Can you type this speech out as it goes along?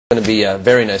Going to be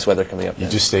very nice weather coming up. You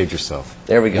just saved yourself.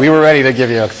 There we go. We were ready to give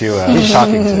you a few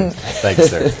shocking tips. Thanks,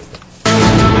 sir.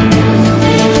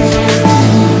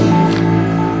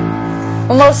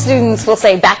 Well, most students will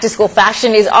say back-to-school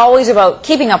fashion is always about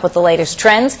keeping up with the latest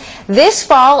trends. This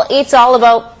fall, it's all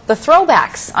about the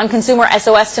throwbacks. On Consumer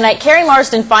SOS tonight, Carrie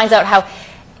Marsden finds out how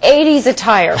 80s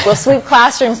attire will sweep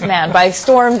classrooms by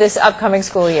storm this upcoming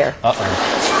school year.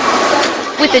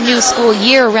 With the new school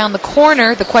year around the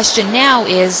corner, the question now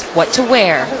is what to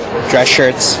wear. Dress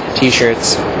shirts,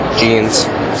 t-shirts, jeans,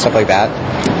 stuff like that.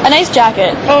 A nice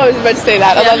jacket. Oh, I was about to say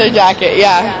that. A leather jacket,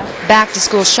 yeah.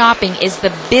 Back-to-school shopping is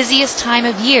the busiest time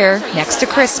of year next to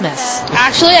Christmas.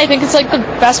 Actually, I think it's like the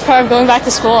best part of going back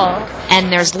to school.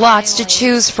 And there's lots to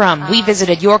choose from. We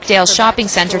visited Yorkdale Shopping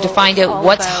Centre to find out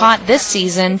what's hot this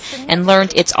season and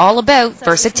learned it's all about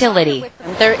versatility.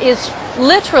 There is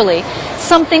literally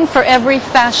something for every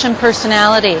fashion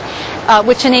personality,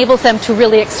 which enables them to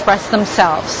really express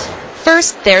themselves.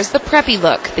 First, there's the preppy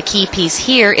look. The key piece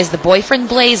here is the boyfriend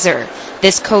blazer.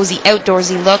 This cozy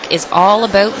outdoorsy look is all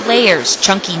about layers,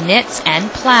 chunky knits, and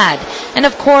plaid. And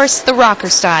of course, the rocker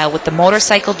style with the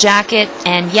motorcycle jacket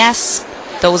and, yes,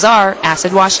 those are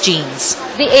acid wash jeans.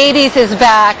 The 80s is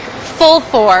back full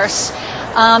force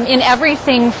in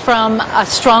everything from a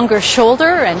stronger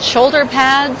shoulder and shoulder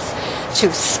pads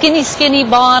to skinny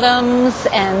bottoms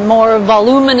and more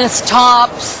voluminous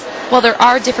tops. While there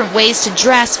are different ways to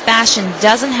dress, fashion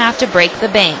doesn't have to break the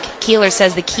bank. Keeler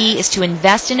says the key is to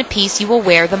invest in a piece you will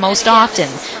wear the most often,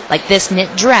 like this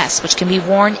knit dress, which can be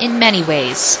worn in many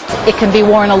ways. It can be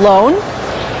worn alone.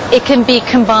 It can be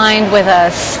combined with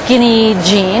a skinny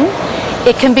jean.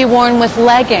 It can be worn with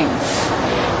leggings.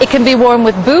 It can be worn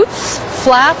with boots,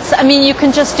 flats. I mean, you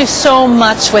can just do so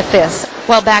much with this.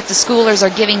 While back-to-schoolers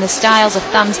are giving the styles a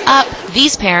thumbs up,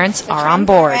 these parents are on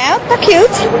board. Yeah, they're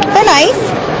cute. They're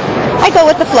nice. I go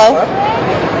with the flow,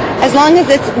 as long as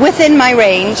it's within my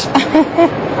range.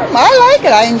 I like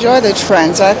it. I enjoy the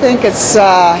trends. I think it's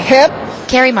hip.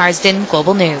 Carrie Marsden,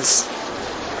 Global News.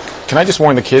 Can I just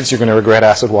warn the kids you're going to regret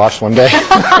acid wash one day?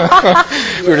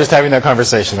 We were just having that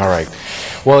conversation. All right.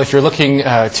 Well, if you're looking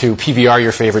to PVR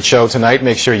your favorite show tonight,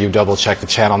 make sure you double-check the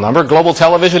channel number. Global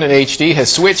Television in HD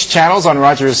has switched channels on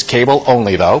Rogers Cable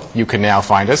only, though. You can now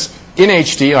find us in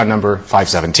HD on number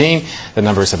 517. The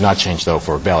numbers have not changed, though,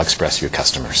 for Bell Express View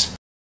customers.